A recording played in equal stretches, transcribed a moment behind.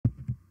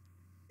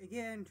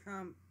again,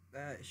 Trump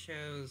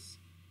shows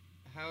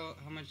how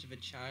much of a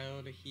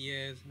child he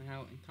is and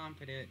how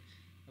incompetent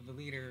of a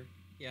leader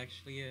he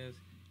actually is.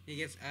 He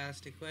gets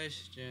asked a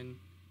question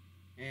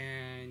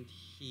and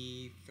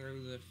he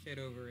throws a fit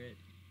over it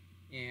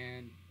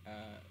and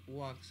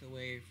walks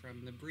away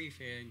from the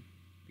briefing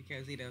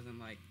because he doesn't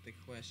like the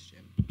question.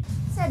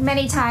 Said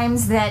many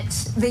times that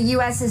the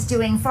U.S. is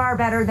doing far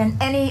better than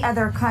any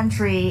other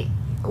country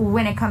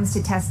when it comes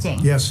to testing.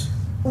 Yes.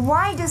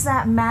 Why does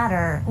that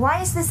matter?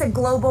 Why is this a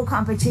global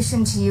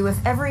competition to you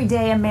if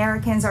everyday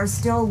Americans are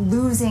still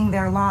losing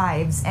their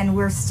lives and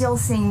we're still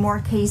seeing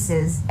more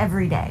cases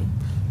every day?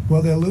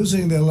 Well, they're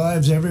losing their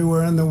lives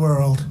everywhere in the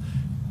world,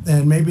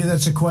 and maybe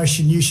that's a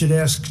question you should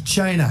ask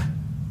China.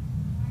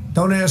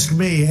 Don't ask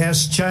me,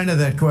 ask China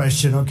that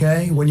question,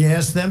 okay? When you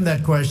ask them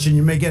that question,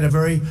 you may get a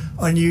very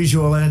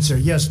unusual answer.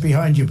 Yes,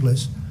 behind you,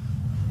 please.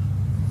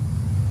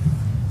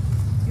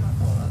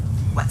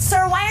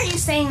 Sir, why are you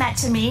saying that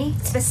to me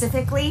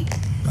specifically?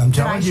 I'm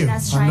telling you,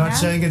 I'm not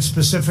saying it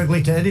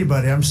specifically to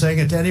anybody. I'm saying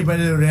it to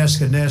anybody that would ask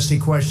a nasty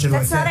question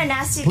like that. That's not a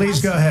nasty question.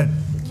 Please go ahead.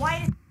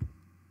 Why?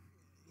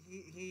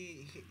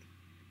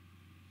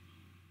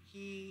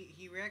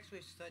 He reacts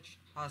with such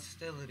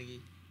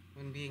hostility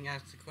when being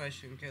asked a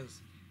question because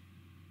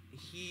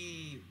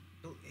he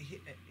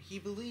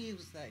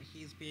believes that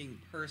he's being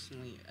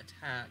personally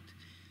attacked.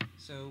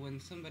 So when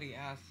somebody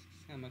asks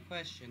him a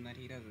question that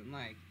he doesn't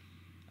like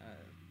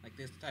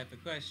this type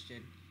of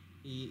question,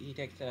 he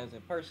takes it as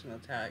a personal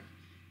attack,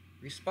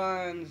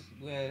 responds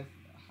with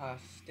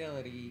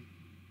hostility,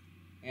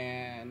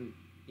 and,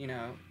 you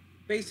know,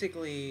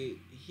 basically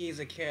he's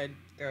a kid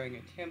throwing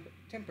a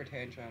temper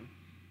tantrum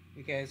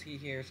because he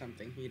hears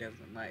something he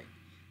doesn't like.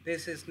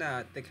 This is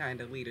not the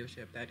kind of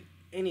leadership that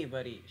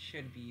anybody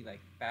should be, like,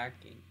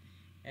 backing.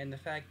 And the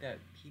fact that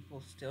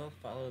people still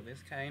follow this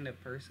kind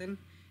of person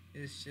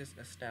is just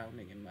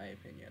astounding in my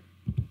opinion.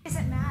 Does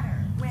it matter?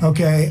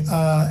 Okay,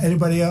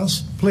 anybody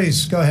else?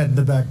 Please, go ahead in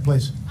the back,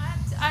 please. I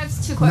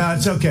have two questions. No,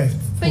 it's okay.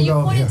 But you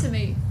pointed to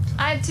me.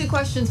 I have two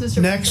questions,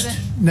 Mr. President.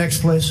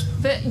 Next, please.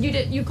 But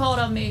you called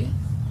on me.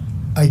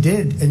 I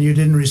did, and you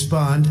didn't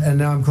respond, and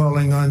now I'm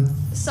calling on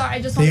Sorry,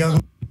 I just the young...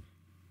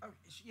 Oh,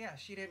 yeah,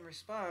 she didn't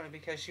respond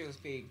because she was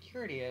being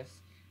courteous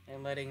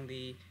and letting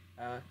the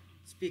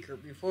speaker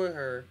before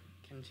her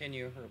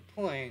continue her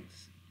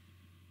points.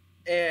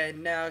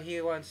 And now he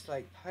wants to,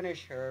 like,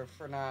 punish her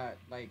for not,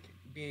 like,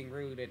 being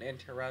rude and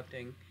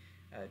interrupting.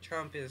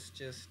 Trump is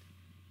just,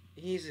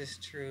 he's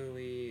just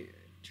truly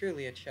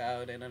a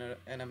child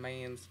in a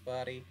man's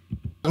body.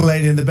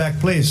 Lady in the back,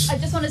 please. I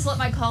just wanted to let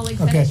my colleague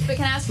finish, but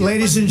can I ask you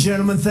Ladies and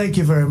gentlemen, thank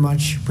you very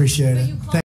much. Appreciate it.